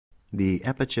The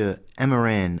Aputure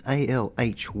Amaran AL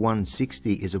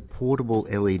H160 is a portable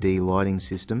LED lighting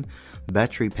system,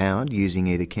 battery powered using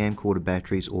either camcorder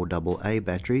batteries or AA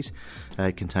batteries.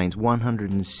 It contains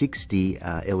 160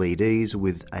 LEDs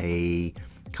with a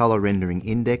color rendering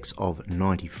index of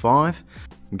 95.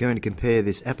 I'm going to compare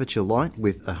this Aputure light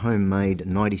with a homemade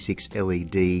 96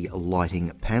 LED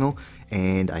lighting panel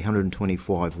and a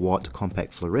 125 watt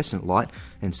compact fluorescent light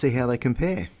and see how they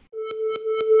compare.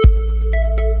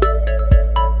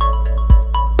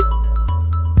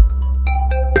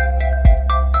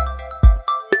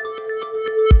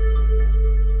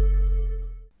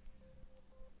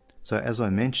 So as I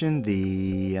mentioned,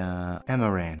 the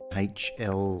Amaran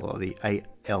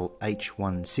AL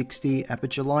H160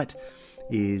 Aputure light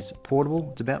is portable.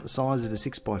 It's about the size of a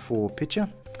 6x4 picture,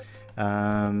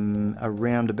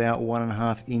 around about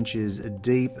 1.5 inches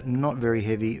deep, not very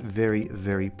heavy,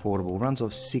 very portable. Runs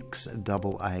off 6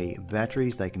 AA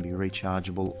batteries. They can be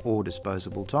rechargeable or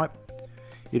disposable type.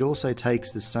 It also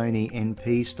takes the Sony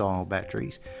NP style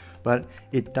batteries, but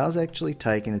it does actually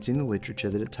take, and it's in the literature,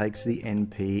 that it takes the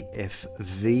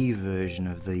NP-FV version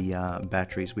of the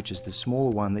batteries, which is the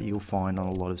smaller one that you'll find on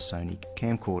a lot of Sony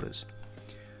camcorders.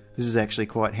 This is actually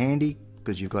quite handy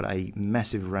because you've got a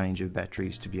massive range of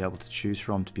batteries to be able to choose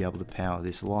from to be able to power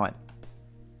this light.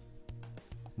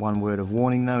 One word of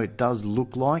warning though, it does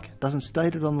look like, doesn't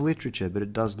state it on the literature, but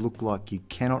it does look like you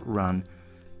cannot run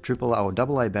AAA or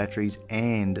AA batteries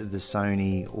and the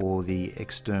Sony or the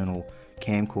external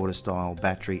camcorder style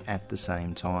battery at the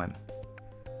same time.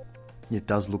 It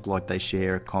does look like they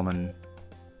share a common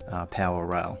power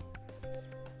rail.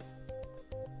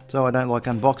 So I don't like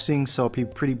unboxing, so I'll be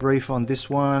pretty brief on this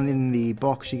one. In the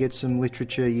box you get some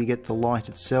literature, you get the light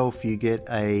itself, you get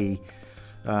a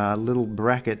little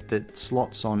bracket that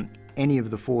slots on any of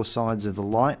the 4 sides of the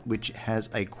light, which has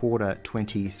a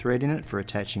 1/4 thread in it for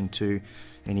attaching to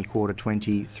any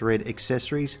 1/4 thread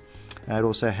accessories. It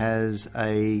also has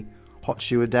a hot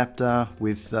shoe adapter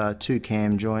with 2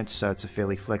 cam joints, so it's a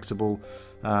fairly flexible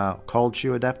cold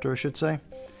shoe adapter, I should say.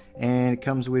 And it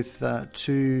comes with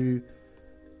 2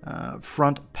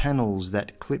 front panels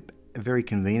that clip very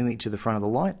conveniently to the front of the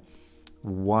light.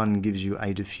 One gives you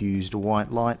a diffused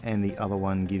white light and the other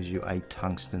one gives you a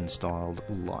tungsten styled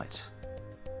light.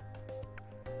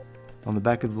 On the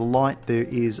back of the light there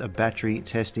is a battery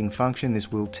testing function.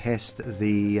 This will test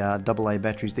the AA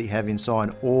batteries that you have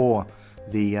inside or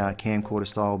the camcorder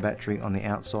style battery on the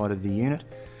outside of the unit.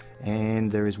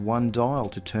 And there is one dial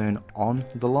to turn on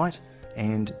the light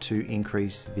and to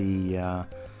increase the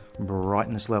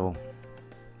brightness level.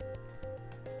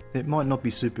 It might not be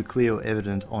super clear or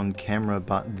evident on camera,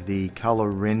 but the color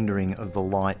rendering of the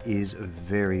light is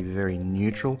very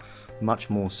neutral, much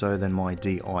more so than my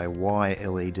DIY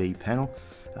LED panel,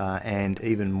 and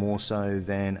even more so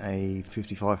than a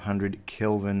 5500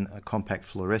 Kelvin compact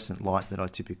fluorescent light that I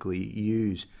typically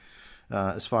use.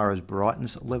 As far as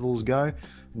brightness levels go,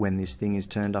 when this thing is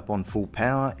turned up on full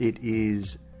power, it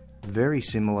is very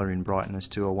similar in brightness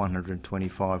to a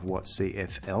 125 watt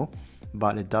CFL,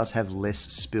 but it does have less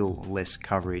spill, less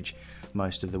coverage.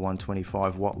 Most of the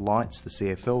 125 watt lights, the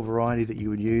CFL variety that you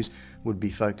would use, would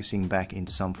be focusing back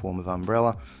into some form of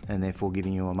umbrella and therefore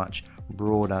giving you a much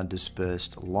broader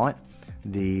dispersed light.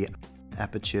 The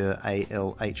Aputure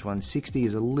AL H160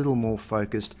 is a little more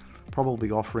focused, probably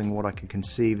offering what I could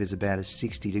conceive as about a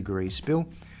 60-degree spill,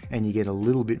 and you get a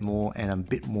little bit more and a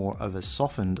bit more of a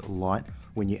softened light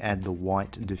when you add the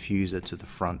white diffuser to the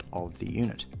front of the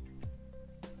unit.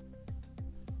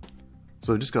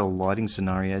 So I've just got a lighting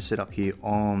scenario set up here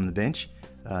on the bench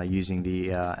using the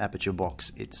Aputure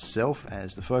box itself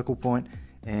as the focal point,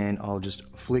 and I'll just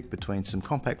flick between some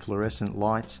compact fluorescent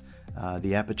lights,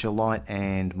 the Aputure light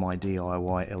and my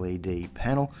DIY LED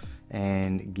panel,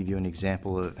 and give you an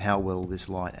example of how well this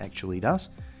light actually does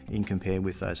in compare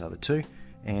with those other two.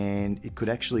 And it could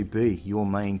actually be your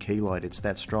main key light, it's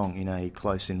that strong in a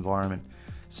close environment.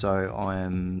 So I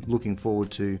am looking forward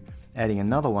to adding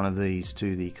another one of these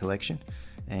to the collection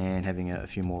and having a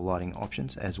few more lighting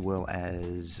options, as well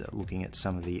as looking at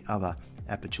some of the other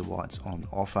Aputure lights on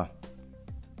offer.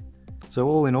 So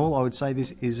all in all, I would say this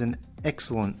is an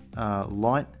excellent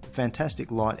light.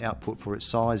 Fantastic light output for its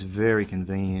size, very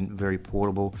convenient, very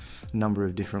portable, number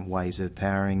of different ways of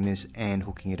powering this and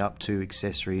hooking it up to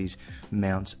accessories,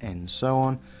 mounts and so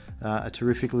on. A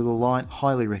terrific little light,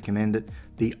 highly recommend it.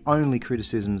 The only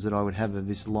criticisms that I would have of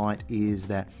this light is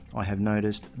that I have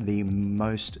noticed the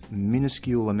most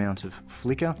minuscule amount of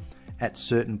flicker at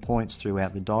certain points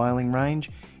throughout the dialing range.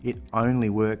 It only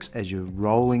works as you're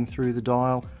rolling through the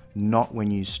dial, not when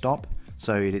you stop.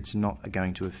 So it's not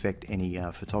going to affect any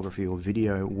photography or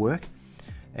video work.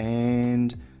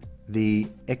 and the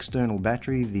external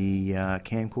battery, the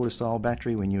camcorder style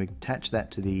battery, when you attach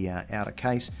that to the outer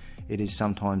case, it is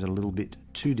sometimes a little bit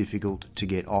too difficult to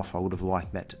get off. I would have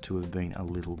liked that to have been a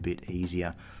little bit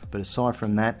easier. But aside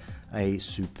from that, a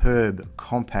superb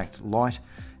compact light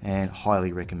and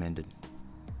highly recommended.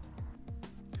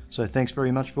 So thanks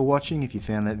very much for watching. If you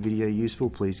found that video useful,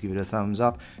 please give it a thumbs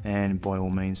up and by all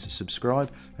means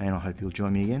subscribe, and I hope you'll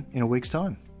join me again in a week's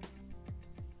time.